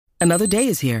Another day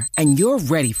is here, and you're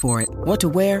ready for it. What to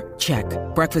wear? Check.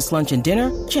 Breakfast, lunch, and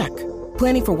dinner? Check.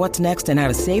 Planning for what's next and how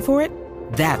to save for it?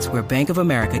 That's where Bank of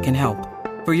America can help.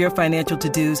 For your financial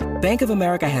to-dos, Bank of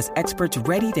America has experts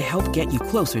ready to help get you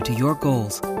closer to your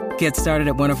goals. Get started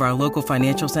at one of our local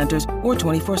financial centers or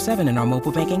 24/7 in our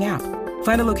mobile banking app.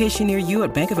 Find a location near you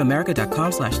at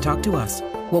bankofamerica.com/talktous.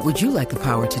 What would you like the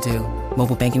power to do?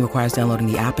 Mobile banking requires downloading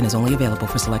the app and is only available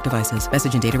for select devices.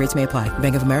 Message and data rates may apply.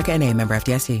 Bank of America N.A., member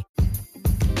FDIC.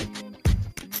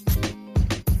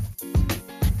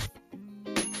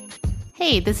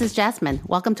 Hey, this is Jasmine.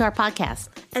 Welcome to our podcast.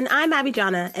 And I'm Abby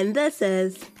Jana, and this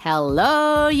is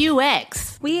Hello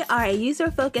UX. We are a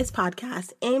user-focused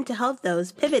podcast aimed to help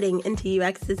those pivoting into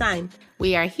UX design.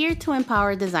 We are here to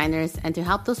empower designers and to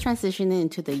help those transitioning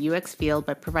into the UX field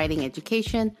by providing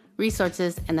education,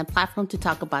 resources, and a platform to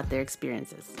talk about their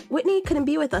experiences. Whitney couldn't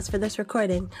be with us for this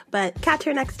recording, but catch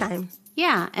her next time.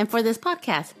 Yeah, and for this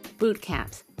podcast, boot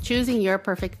camps, choosing your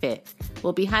perfect fit.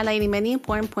 We'll be highlighting many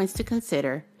important points to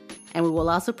consider, and we will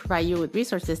also provide you with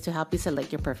resources to help you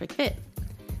select your perfect fit.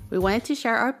 We wanted to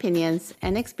share our opinions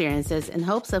and experiences in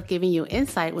hopes of giving you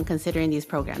insight when considering these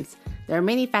programs. There are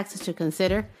many factors to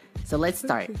consider, so let's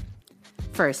start.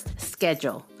 First,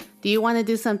 schedule. Do you want to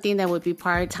do something that would be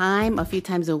part-time, a few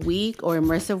times a week, or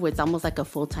immersive where it's almost like a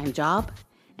full-time job?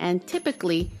 And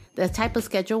typically, the type of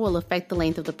schedule will affect the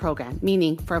length of the program,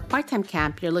 meaning for a part-time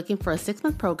camp, you're looking for a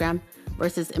 6-month program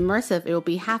versus immersive, it will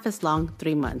be half as long,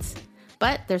 3 months.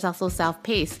 But there's also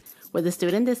self-paced, where the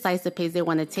student decides the pace they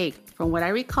want to take. From what I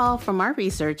recall from our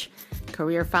research,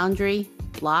 Career Foundry,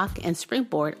 Block, and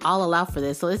Springboard all allow for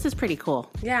this, so this is pretty cool.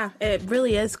 Yeah, it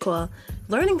really is cool.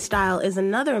 Learning style is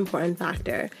another important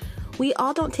factor. We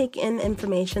all don't take in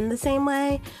information the same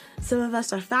way. Some of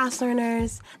us are fast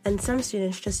learners, and some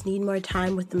students just need more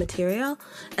time with the material,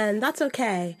 and that's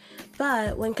okay.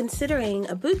 But when considering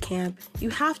a boot camp, you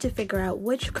have to figure out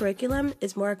which curriculum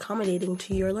is more accommodating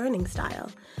to your learning style.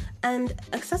 And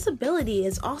accessibility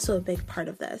is also a big part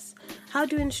of this. How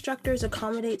do instructors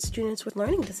accommodate students with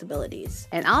learning disabilities?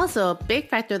 And also, a big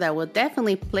factor that will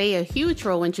definitely play a huge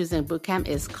role when choosing a boot camp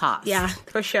is cost. Yeah,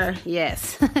 for sure.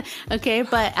 Yes. Okay,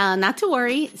 but not to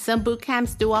worry. Some boot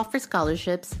camps do offer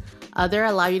scholarships.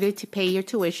 Others allow you to pay your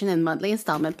tuition in monthly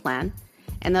installment plan.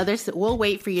 And others will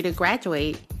wait for you to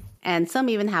graduate. And some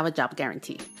even have a job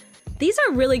guarantee. These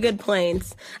are really good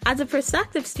points. As a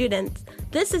prospective student,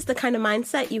 this is the kind of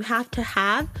mindset you have to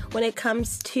have when it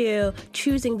comes to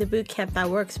choosing the bootcamp that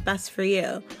works best for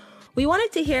you. We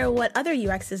wanted to hear what other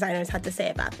UX designers had to say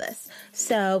about this.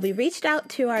 So we reached out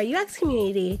to our UX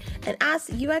community and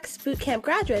asked UX bootcamp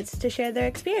graduates to share their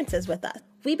experiences with us.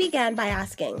 We began by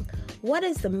asking, what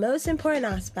is the most important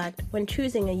aspect when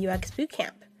choosing a UX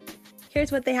bootcamp?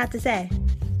 Here's what they had to say.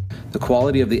 The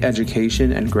quality of the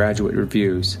education and graduate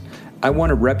reviews. I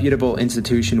want a reputable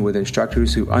institution with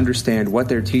instructors who understand what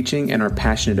they're teaching and are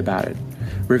passionate about it.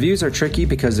 Reviews are tricky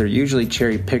because they're usually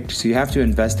cherry-picked, so you have to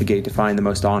investigate to find the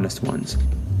most honest ones.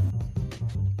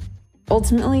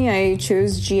 Ultimately, I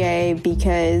chose GA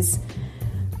because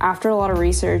after a lot of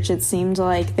research, it seemed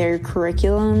like their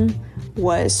curriculum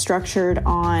was structured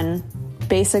on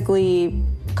basically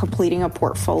completing a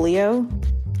portfolio.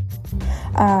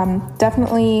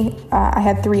 Definitely, I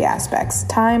had 3 aspects: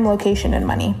 time, location, and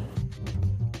money.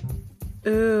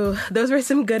 Ooh, those were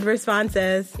some good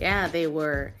responses. Yeah, they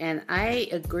were. And I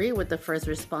agree with the first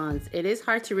response. It is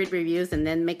hard to read reviews and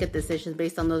then make a decision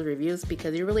based on those reviews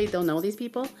because you really don't know these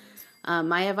people.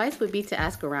 My advice would be to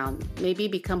ask around. Maybe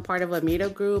become part of a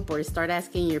meetup group or start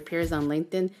asking your peers on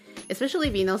LinkedIn, especially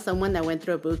if you know someone that went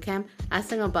through a boot camp. Ask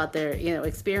them about their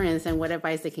experience and what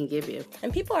advice they can give you.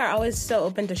 And people are always so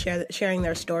open to sharing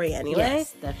their story anyway.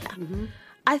 Yes, definitely. Mm-hmm.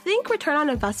 I think return on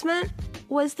investment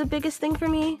was the biggest thing for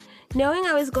me. Knowing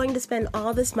I was going to spend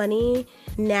all this money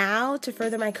now to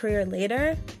further my career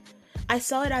later, I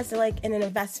saw it as like an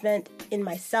investment in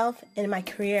myself and in my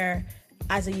career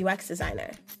as a UX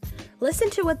designer. Listen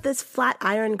to what this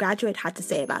Flatiron graduate had to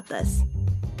say about this.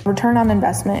 Return on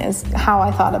investment is how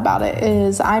I thought about it,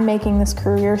 is I'm making this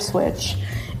career switch,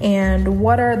 and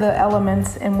what are the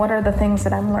elements and what are the things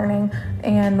that I'm learning,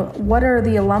 and what are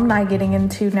the alumni getting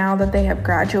into now that they have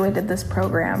graduated this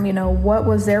program? You know, what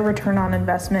was their return on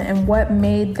investment, and what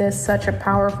made this such a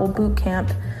powerful boot camp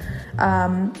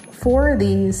for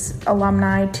these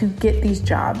alumni to get these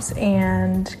jobs,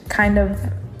 and kind of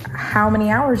how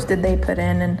many hours did they put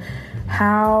in, and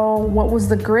what was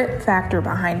the grit factor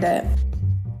behind it?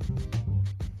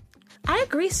 I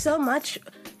agree so much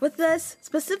With this,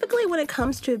 specifically when it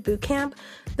comes to a boot camp,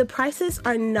 the prices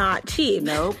are not cheap.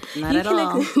 Nope, not at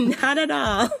all. Not at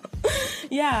all.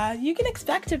 Yeah, you can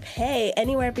expect to pay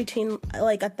anywhere between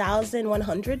like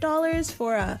 $1,100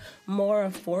 for a more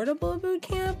affordable boot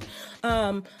camp,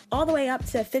 all the way up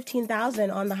to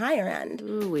 $15,000 on the higher end.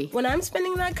 Ooh-wee. When I'm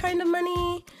spending that kind of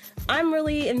money, I'm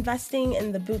really investing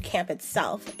in the boot camp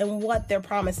itself and what they're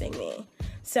promising me.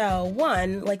 So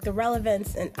one, like the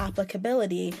relevance and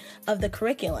applicability of the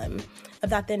curriculum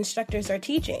that the instructors are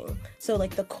teaching. So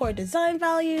like the core design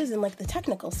values and like the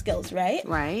technical skills, right?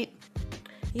 Right.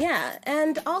 Yeah,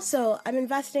 and also I'm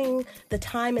investing the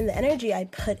time and the energy I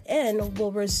put in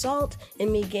will result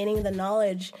in me gaining the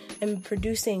knowledge and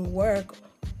producing work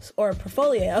or a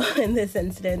portfolio in this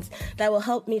instance that will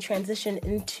help me transition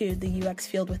into the UX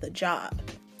field with a job.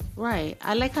 Right.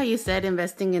 I like how you said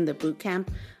investing in the boot camp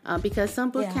because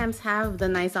some boot camps have the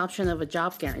nice option of a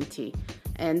job guarantee.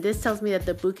 And this tells me that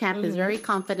the boot camp is very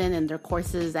confident in their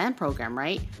courses and program,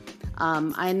 right?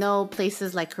 I know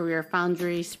places like Career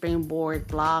Foundry, Springboard,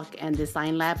 Block, and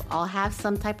Design Lab all have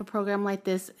some type of program like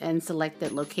this in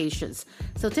selected locations.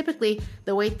 So typically,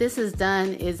 the way this is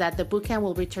done is that the boot camp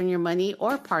will return your money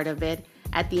or part of it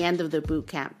at the end of the boot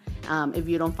camp. If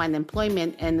you don't find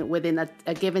employment and within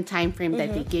a given time frame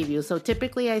that they give you. So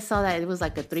typically I saw that it was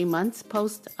like a 3 months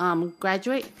post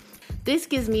graduate. This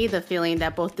gives me the feeling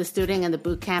that both the student and the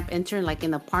boot camp enter like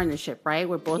in a partnership, right?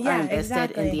 Where both are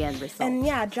invested in the end result. And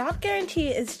yeah, job guarantee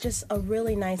is just a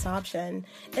really nice option.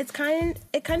 It kind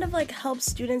of like helps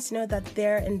students know that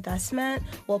their investment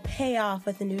will pay off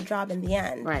with a new job in the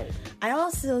end. Right. I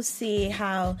also see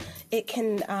how it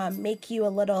can make you a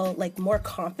little like more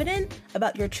confident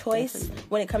about your choice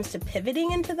when it comes to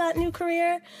pivoting into that new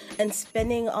career and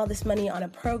spending all this money on a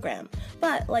program.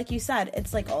 But like you said,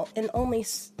 it's like in only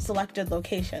selected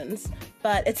locations,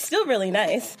 but it's still really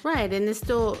nice. Right, and it's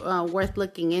still worth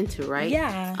looking into, right?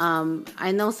 Yeah.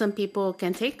 I know some people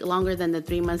can take longer than the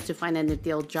 3 months to find an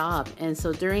ideal job, and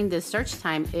so during this search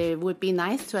time, it would be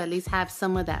nice to at least have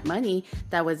some of that money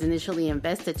that was initially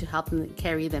invested to help them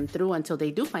carry them through until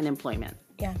they do find employment.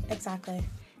 Yeah, exactly.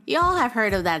 Y'all have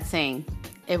heard of that saying,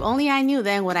 if only I knew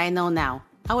then what I know now,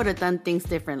 I would have done things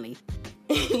differently.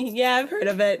 Yeah, I've heard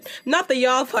of it. Not the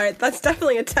y'all part. That's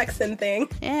definitely a Texan thing.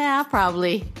 Yeah,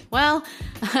 probably. Well,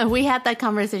 we had that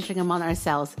conversation among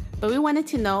ourselves, but we wanted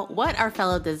to know what our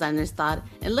fellow designers thought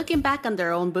and looking back on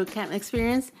their own bootcamp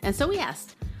experience. And so we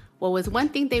asked, what was one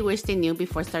thing they wished they knew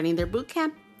before starting their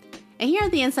bootcamp? And here are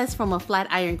the insights from a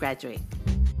Flatiron graduate.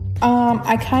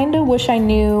 I kind of wish I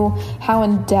knew how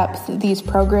in depth these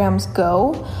programs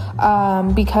go,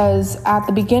 because at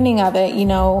the beginning of it,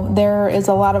 there is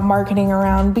a lot of marketing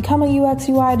around become a UX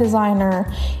UI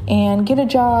designer and get a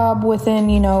job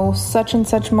within, such and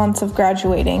such months of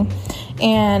graduating.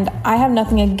 And I have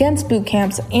nothing against boot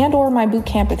camps and or my boot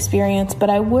camp experience, but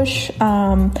I wish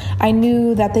I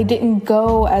knew that they didn't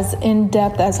go as in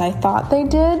depth as I thought they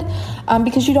did,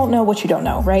 because you don't know what you don't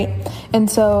know, right? And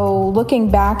so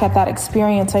looking back at that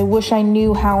experience, I wish I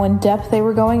knew how in depth they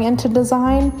were going into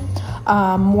design,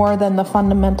 more than the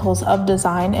fundamentals of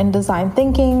design and design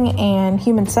thinking and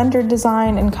human-centered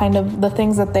design and kind of the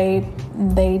things that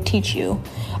they teach you.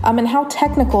 And how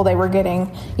technical they were getting,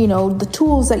 the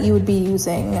tools that you would be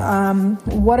using.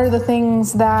 What are the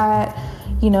things that,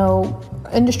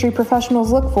 industry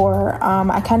professionals look for?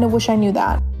 I kind of wish I knew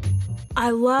that.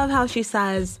 I love how she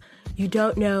says, you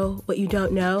don't know what you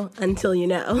don't know until you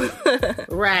know.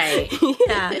 Right.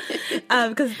 Yeah.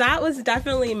 Because that was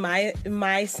definitely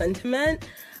my sentiment.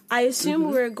 I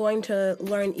assume we're going to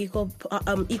learn equal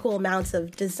amounts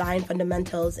of design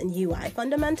fundamentals and UI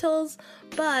fundamentals,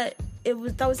 but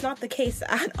that was not the case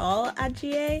at all at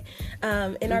GA.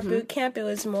 In our boot camp, it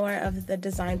was more of the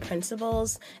design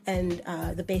principles and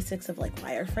the basics of like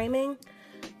wireframing.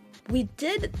 We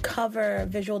did cover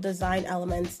visual design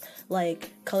elements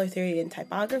like color theory and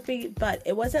typography, but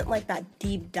it wasn't like that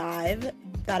deep dive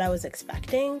that I was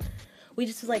expecting. We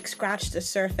just like scratched the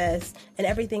surface, and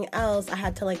everything else I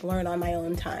had to like learn on my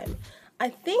own time. I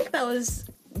think that was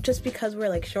just because we're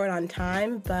like short on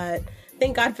time, but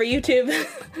thank God for YouTube.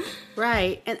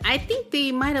 Right. And I think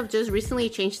they might have just recently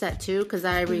changed that too, because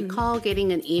I recall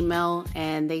getting an email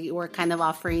and they were kind of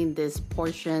offering this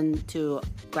portion to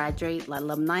graduate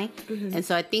alumni. And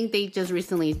so I think they just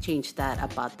recently changed that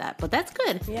about that. But that's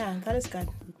good. Yeah, that is good.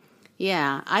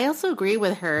 Yeah, I also agree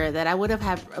with her that I would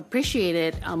have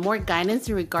appreciated more guidance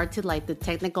in regard to like the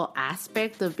technical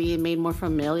aspect of being made more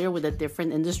familiar with the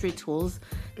different industry tools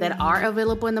that are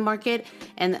available in the market,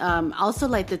 and also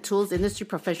like the tools industry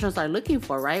professionals are looking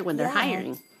for, right, when they're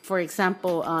hiring. for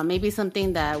example, maybe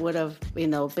something that would have,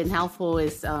 been helpful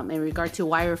is in regard to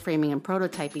wireframing and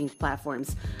prototyping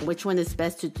platforms. Which one is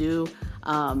best to do?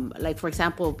 Like, for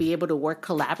example, be able to work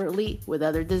collaboratively with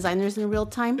other designers in real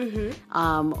time,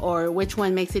 or which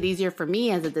one makes it easier for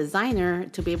me as a designer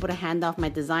to be able to hand off my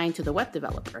design to the web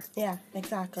developer. Yeah,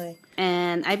 exactly.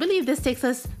 And I believe this takes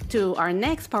us to our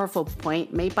next powerful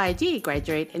point made by a GA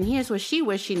graduate, and here's what she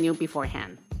wished she knew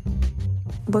beforehand.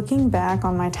 Looking back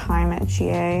on my time at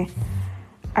GA,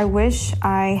 I wish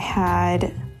I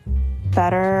had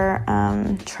better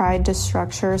tried to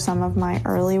structure some of my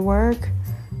early work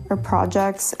or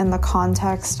projects in the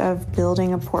context of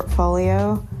building a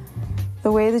portfolio.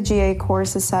 The way the GA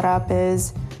course is set up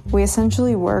is we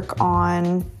essentially work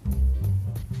on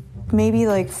maybe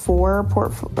like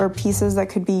 4 pieces that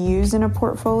could be used in a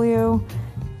portfolio.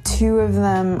 2 of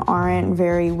them aren't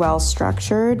very well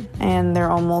structured, and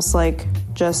they're almost like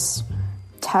just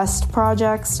test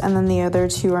projects, and then the other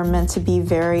 2 are meant to be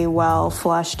very well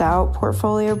fleshed out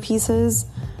portfolio pieces.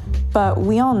 But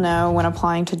we all know when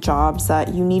applying to jobs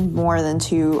that you need more than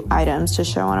 2 items to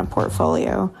show on a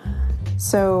portfolio.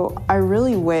 So I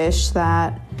really wish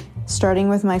that starting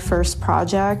with my first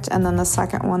project and then the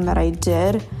second one that I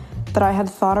did, that I had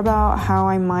thought about how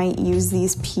I might use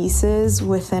these pieces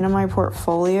within my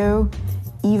portfolio,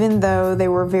 even though they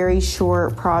were very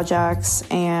short projects.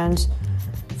 And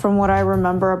from what I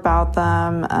remember about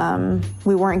them,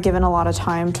 we weren't given a lot of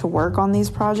time to work on these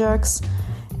projects,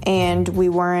 and we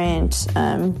weren't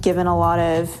given a lot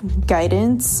of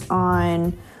guidance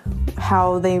on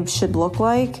how they should look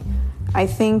like. I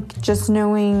think just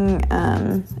knowing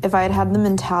if I had had the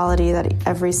mentality that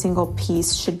every single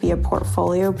piece should be a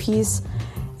portfolio piece,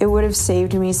 it would have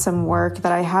saved me some work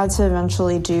that I had to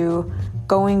eventually do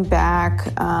going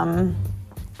back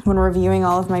when reviewing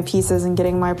all of my pieces and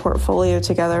getting my portfolio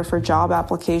together for job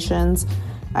applications.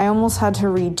 I almost had to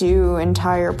redo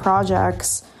entire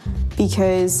projects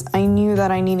because I knew that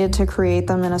I needed to create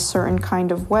them in a certain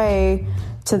kind of way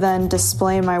to then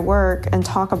display my work and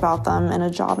talk about them in a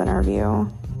job interview.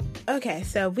 Okay,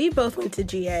 so we both went to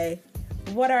GA.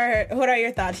 What are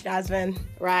your thoughts, Jasmine?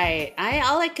 Right.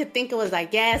 All I could think of was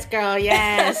like, yes, girl,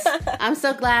 yes. I'm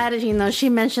so glad, she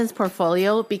mentions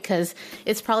portfolio because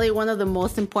it's probably one of the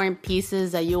most important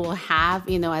pieces that you will have,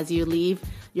 as you leave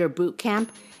your boot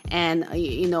camp. And,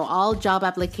 all job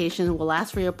applications will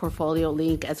ask for your portfolio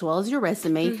link as well as your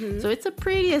resume. Mm-hmm. So it's a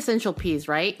pretty essential piece,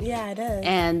 right? Yeah, it is.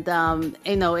 And,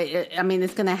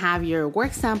 it's going to have your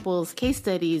work samples, case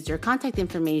studies, your contact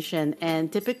information.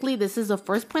 And typically this is the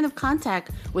first point of contact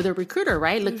with a recruiter,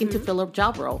 right? Looking to fill a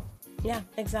job role. Yeah,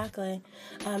 exactly.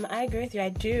 I agree with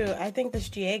you. I think this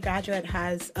GA graduate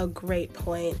has a great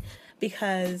point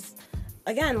because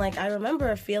again, I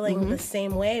remember feeling the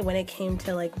same way when it came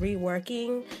to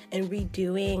reworking and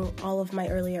redoing all of my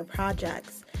earlier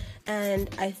projects. And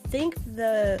I think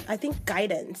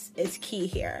guidance is key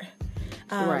here.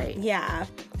 Right. Yeah.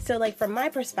 So from my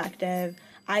perspective,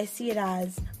 I see it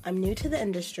as I'm new to the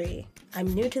industry, I'm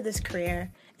new to this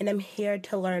career, and I'm here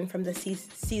to learn from the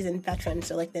seasoned veterans,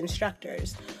 so the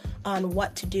instructors, on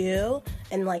what to do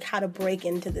and how to break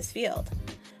into this field.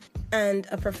 And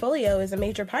a portfolio is a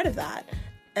major part of that.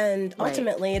 And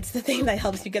ultimately, it's the thing that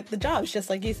helps you get the jobs, just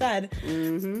like you said.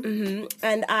 Mm-hmm. Mm-hmm.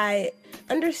 And I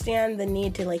understand the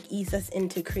need to ease us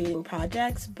into creating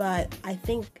projects, but I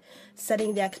think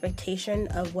setting the expectation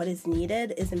of what is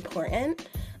needed is important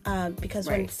because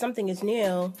when something is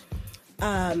new,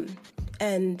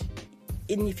 and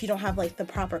if you don't have the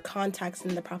proper context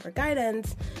and the proper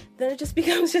guidance, then it just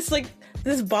becomes just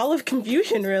this ball of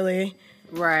confusion, really.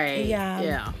 Right.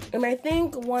 Yeah. And I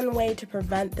think one way to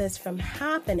prevent this from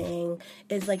happening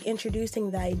is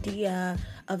introducing the idea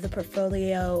of the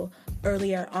portfolio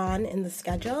earlier on in the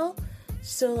schedule.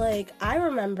 So I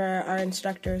remember our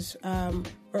instructors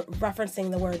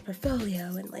referencing the word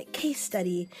portfolio and case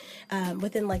study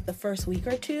within the first week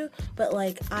or 2, but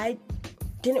I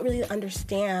didn't really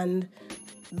understand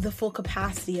the full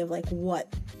capacity of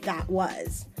what that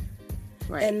was.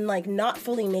 Right. And not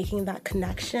fully making that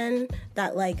connection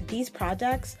that these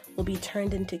projects will be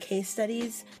turned into case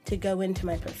studies to go into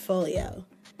my portfolio.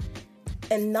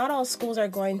 And not all schools are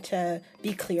going to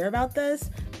be clear about this,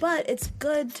 but it's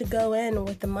good to go in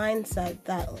with the mindset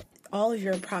that all of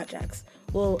your projects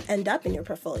will end up in your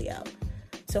portfolio.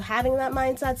 So having that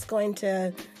mindset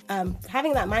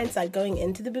going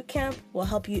into the boot camp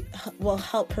will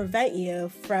help prevent you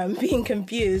from being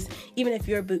confused, even if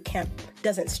your boot camp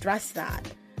doesn't stress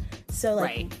that. So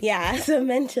so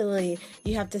mentally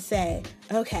you have to say,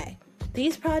 okay,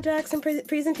 these projects and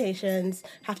presentations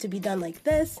have to be done like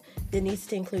this. It needs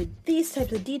to include these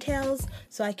types of details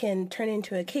so I can turn it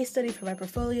into a case study for my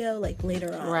portfolio like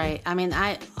later on. Right. I mean,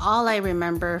 all I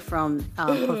remember from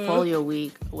portfolio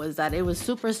week was that it was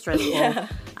super stressful. Yeah.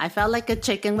 I felt like a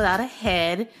chicken without a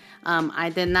head. I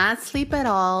did not sleep at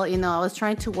all. You know, I was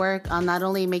trying to work on not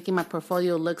only making my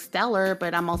portfolio look stellar,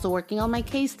 but I'm also working on my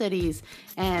case studies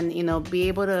and, you know, be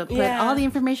able to put all the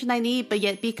information I need, but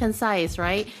yet be concise,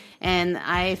 right? And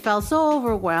I felt so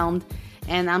overwhelmed.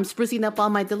 And I'm sprucing up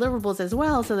all my deliverables as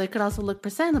well so they could also look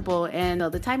presentable. And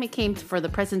the time it came for the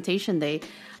presentation day,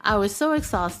 I was so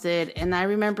exhausted. And I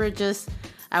remember just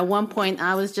at one point,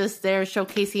 I was just there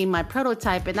showcasing my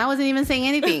prototype and I wasn't even saying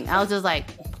anything. I was just like,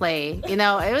 play. You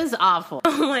know, it was awful.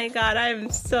 Oh my God,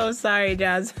 I'm so sorry,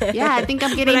 Jasmine. Yeah, I think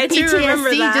I'm getting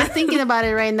PTSD just thinking about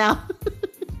it right now.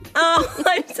 Oh,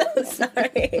 I'm so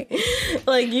sorry.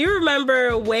 Like, you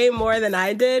remember way more than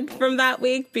I did from that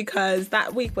week because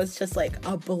that week was just like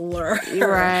a blur.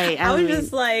 Right. I was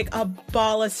just like a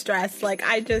ball of stress. Like,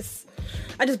 I just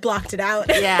blocked it out.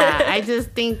 Yeah, I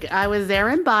just think I was there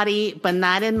in body, but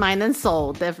not in mind and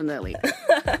soul, definitely.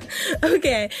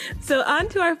 Okay, so on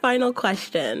to our final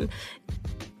question.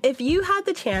 If you had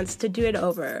the chance to do it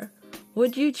over,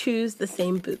 would you choose the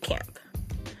same boot camp?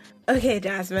 Okay,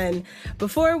 Jasmine,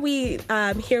 before we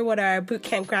hear what our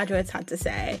bootcamp graduates had to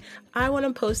say, I want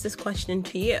to pose this question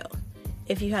to you.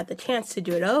 If you had the chance to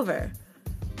do it over,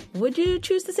 would you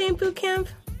choose the same bootcamp?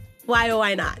 Why or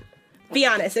why not? Be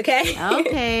honest, okay?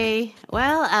 Okay.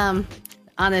 Well,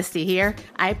 honesty here.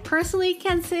 I personally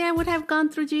can't say I would have gone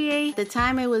through GA. At the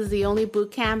time, it was the only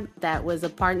bootcamp that was a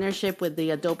partnership with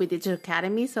the Adobe Digital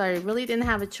Academy, so I really didn't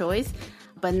have a choice.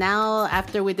 But now,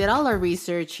 after we did all our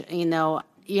research, you know,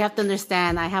 you have to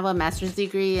understand, I have a master's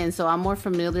degree, and so I'm more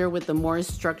familiar with the more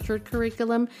structured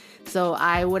curriculum. So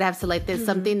I would have selected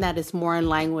something that is more in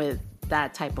line with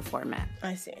that type of format.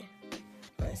 I see.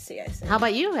 How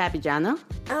about you, Abijano?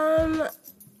 I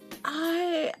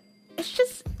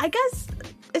guess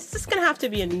it's just gonna have to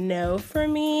be a no for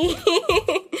me.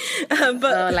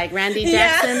 But like Randy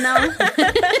Jackson, no?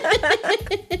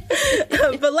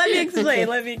 But let me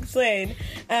explain.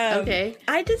 Okay.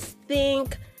 I just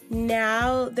think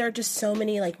now there are just so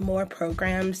many like more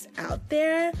programs out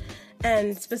there.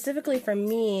 And specifically for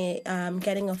me,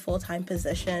 getting a full-time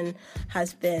position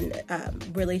has been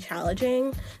really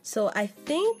challenging. So I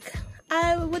think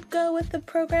I would go with the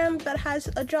program that has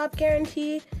a job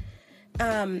guarantee.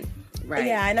 Right.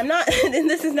 Yeah, and I'm not, and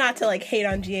this is not to like hate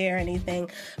on GA or anything,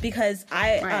 because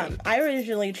I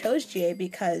originally chose GA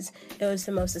because it was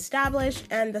the most established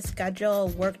and the schedule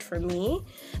worked for me.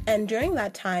 And during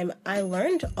that time, I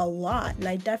learned a lot, and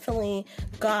I definitely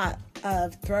got a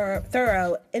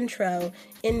thorough intro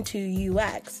into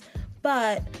UX.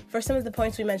 But for some of the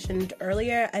points we mentioned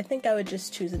earlier, I think I would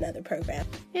just choose another program.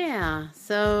 Yeah,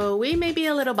 so we may be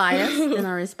a little biased in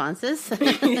our responses.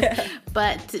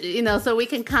 But, you know, so we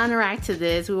can counteract to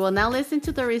this. We will now listen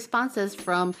to the responses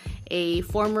from a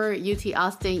former UT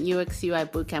Austin UX UI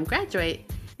Bootcamp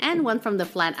graduate and one from the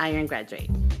Flatiron graduate.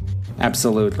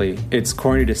 Absolutely. It's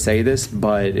corny to say this,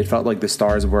 but it felt like the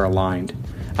stars were aligned.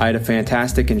 I had a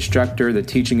fantastic instructor, the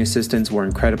teaching assistants were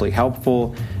incredibly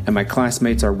helpful, and my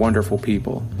classmates are wonderful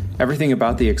people. Everything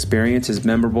about the experience is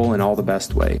memorable in all the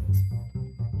best way.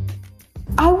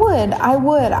 I would.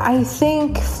 I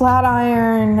think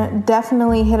Flatiron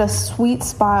definitely hit a sweet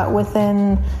spot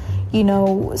within, you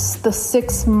know, the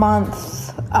 6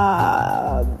 month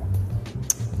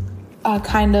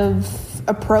kind of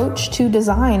approach to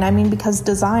design. I mean, because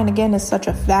design, again, is such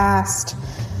a vast,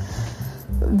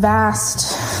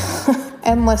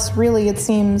 endless, really, it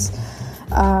seems,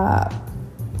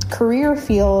 career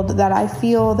field that I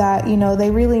feel that, you know,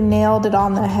 they really nailed it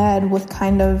on the head with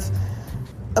kind of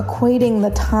equating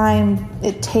the time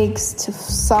it takes to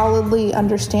solidly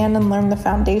understand and learn the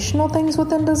foundational things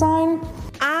within design.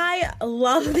 I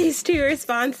love these two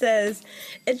responses.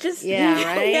 It just,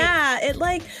 it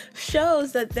like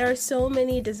shows that there are so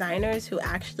many designers who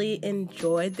actually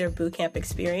enjoyed their bootcamp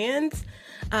experience.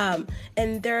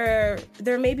 And there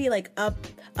may be like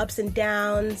ups and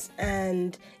downs,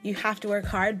 and you have to work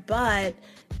hard, but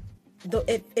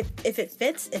if it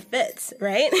fits, it fits,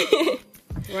 right?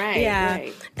 Right. Yeah.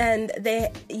 Right. And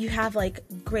you have like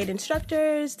great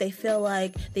instructors. They feel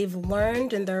like they've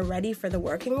learned and they're ready for the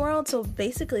working world. So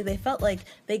basically they felt like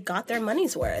they got their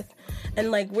money's worth.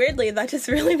 And like weirdly, that just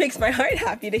really makes my heart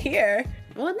happy to hear.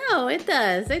 Well, no, it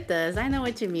does. It does. I know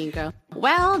what you mean, girl.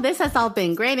 Well, this has all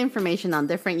been great information on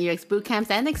different UX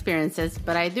bootcamps and experiences,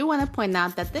 but I do want to point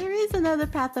out that there is another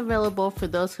path available for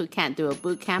those who can't do a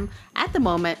bootcamp at the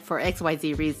moment for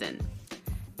XYZ reason.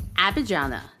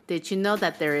 Abijana, did you know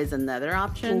that there is another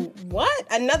option? What?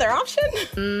 Another option?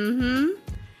 Mm-hmm.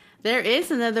 There is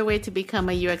another way to become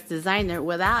a UX designer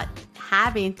without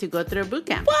having to go through a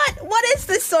bootcamp. What is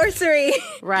this sorcery?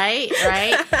 Right.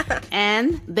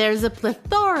 And there's a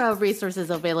plethora of resources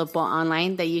available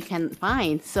online that you can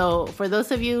find. So for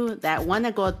those of you that want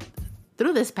to go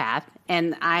through this path,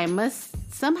 and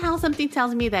something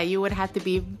tells me that you would have to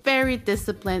be very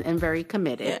disciplined and very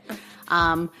committed. Yeah.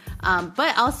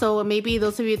 But also maybe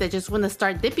those of you that just want to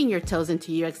start dipping your toes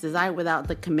into UX design without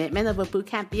the commitment of a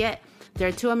bootcamp yet, there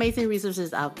are two amazing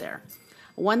resources out there.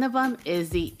 One of them is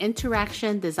the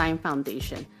Interaction Design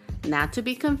Foundation, not to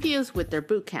be confused with their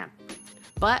bootcamp.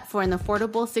 But for an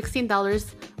affordable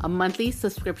 $16 a monthly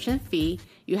subscription fee,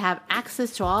 you have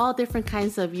access to all different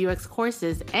kinds of UX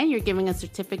courses, and you're giving a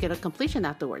certificate of completion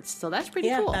afterwards. So that's pretty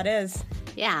cool. Yeah, that is.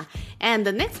 Yeah. And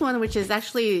the next one, which is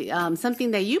actually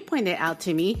something that you pointed out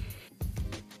to me,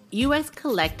 UX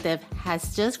Collective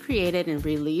has just created and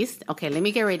released, okay, let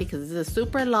me get ready because this is a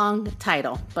super long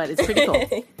title, but it's pretty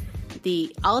cool.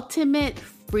 The ultimate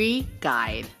free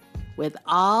guide with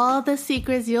all the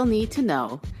secrets you'll need to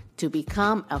know to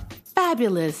become a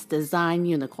fabulous design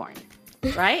unicorn.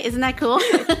 Right? Isn't that cool?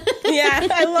 Yeah,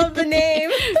 I love the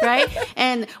name. Right?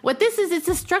 And what this is, it's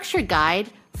a structured guide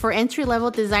for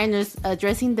entry-level designers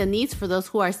addressing the needs for those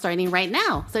who are starting right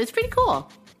now. So it's pretty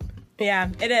cool. Yeah,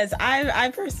 it is. I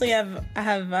personally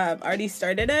have already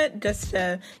started it just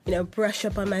to brush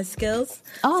up on my skills.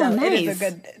 Oh, so nice.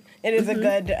 It is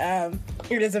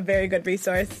a very good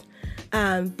resource.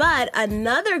 But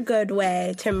another good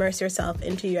way to immerse yourself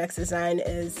into UX design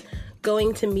is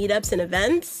going to meetups and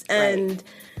events. And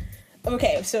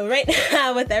okay, so right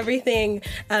now with everything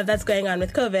that's going on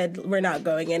with COVID, we're not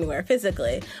going anywhere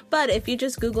physically. But if you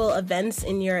just Google events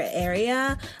in your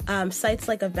area, sites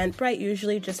like Eventbrite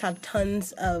usually just have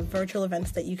tons of virtual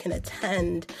events that you can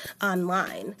attend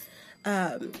online.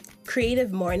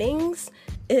 Creative Mornings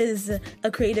is a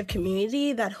creative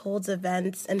community that holds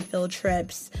events and field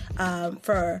trips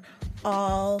for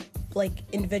all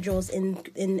individuals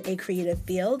in a creative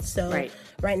field. So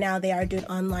right now they are doing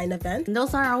online events. And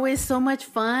those are always so much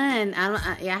fun.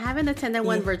 I haven't attended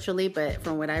one virtually, but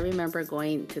from what I remember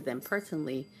going to them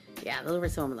personally, those were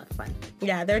so much fun.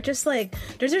 Yeah, they're just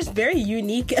very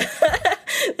unique.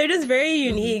 They're just very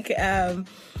unique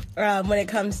when it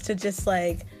comes to just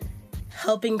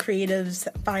helping creatives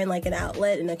find an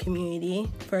outlet in a community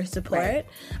for support.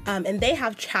 And they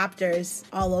have chapters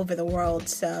all over the world,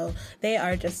 so they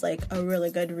are just a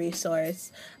really good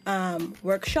resource.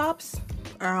 Workshops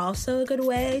are also a good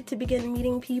way to begin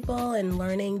meeting people and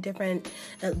learning different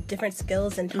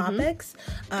skills and topics.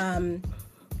 In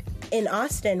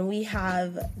Austin, we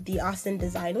have the Austin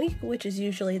Design Week, which is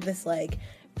usually this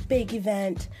big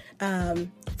event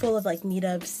full of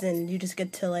meetups, and you just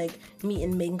get to meet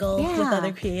and mingle with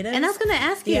other creatives. And I was going to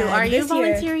ask you, are you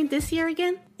volunteering this year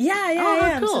again? Yeah, I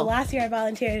am. Cool. So last year I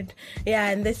volunteered. Yeah,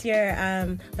 and this year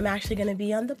I'm actually going to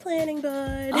be on the planning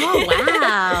board. Oh,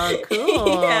 wow.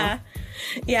 Cool.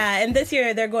 Yeah, and this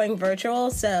year they're going virtual,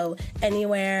 so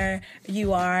anywhere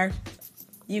you are,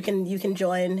 you can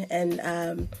join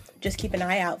and just keep an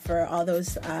eye out for all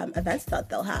those events that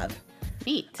they'll have.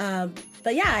 Neat.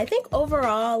 But yeah, I think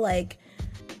overall,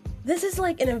 this is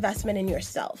an investment in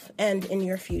yourself and in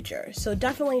your future. So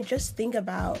definitely just think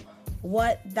about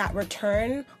what that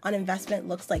return on investment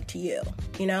looks like to you,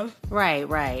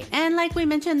 Right. And like we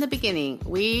mentioned in the beginning,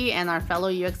 we and our fellow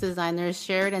UX designers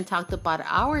shared and talked about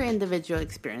our individual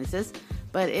experiences,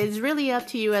 but it's really up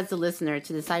to you as a listener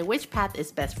to decide which path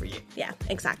is best for you. Yeah,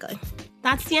 exactly.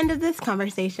 That's the end of this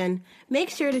conversation. Make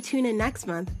sure to tune in next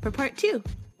month for part 2.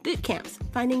 Bootcamps,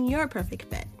 finding your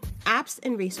perfect fit, apps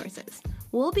and resources.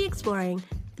 We'll be exploring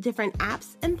different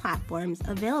apps and platforms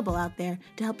available out there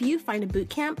to help you find a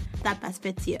bootcamp that best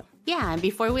fits you. Yeah, and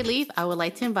before we leave, I would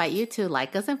like to invite you to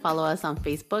like us and follow us on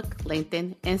Facebook,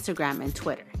 LinkedIn, Instagram, and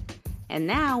Twitter. And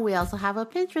now we also have a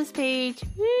Pinterest page.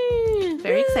 Woo!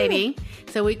 Very exciting.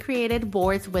 So we created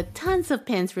boards with tons of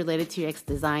pins related to UX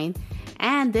design.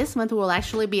 And this month we'll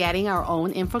actually be adding our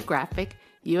own infographic,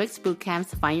 UX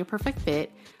Bootcamps Find Your Perfect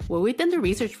Fit, where we've done the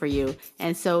research for you.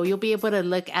 And so you'll be able to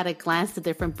look at a glance the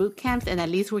different boot camps, and at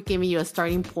least we're giving you a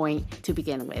starting point to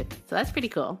begin with. So that's pretty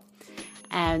cool.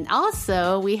 And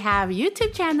also we have a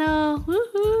YouTube channel.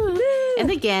 Woohoo! And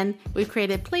again, we've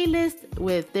created playlists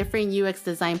with different UX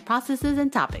design processes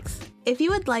and topics. If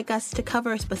you would like us to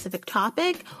cover a specific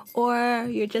topic, or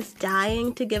you're just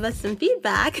dying to give us some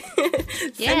feedback,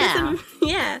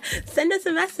 send us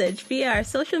a message via our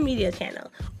social media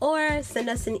channel, or send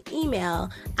us an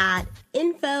email at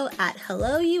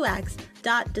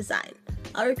info@helloux.design.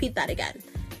 I'll repeat that again.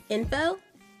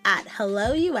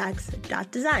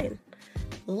 info@helloux.design.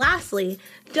 Lastly,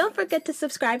 don't forget to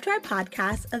subscribe to our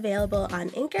podcast available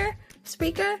on Anchor,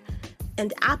 Spreaker,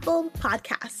 and Apple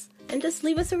Podcasts, and just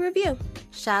leave us a review.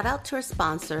 Shout out to our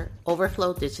sponsor,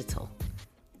 Overflow Digital,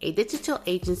 a digital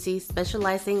agency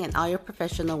specializing in all your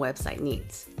professional website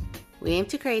needs. We aim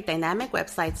to create dynamic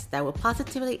websites that will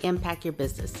positively impact your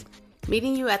business,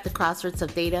 meeting you at the crossroads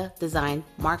of data, design,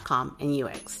 marcom, and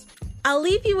UX. I'll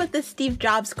leave you with this Steve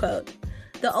Jobs quote: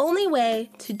 "The only way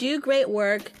to do great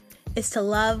work is to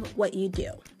love what you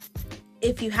do."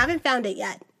 If you haven't found it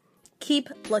yet, keep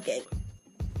looking.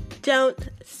 Don't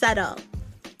settle.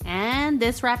 And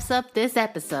this wraps up this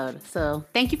episode. So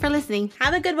thank you for listening.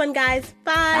 Have a good one, guys.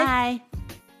 Bye. Bye.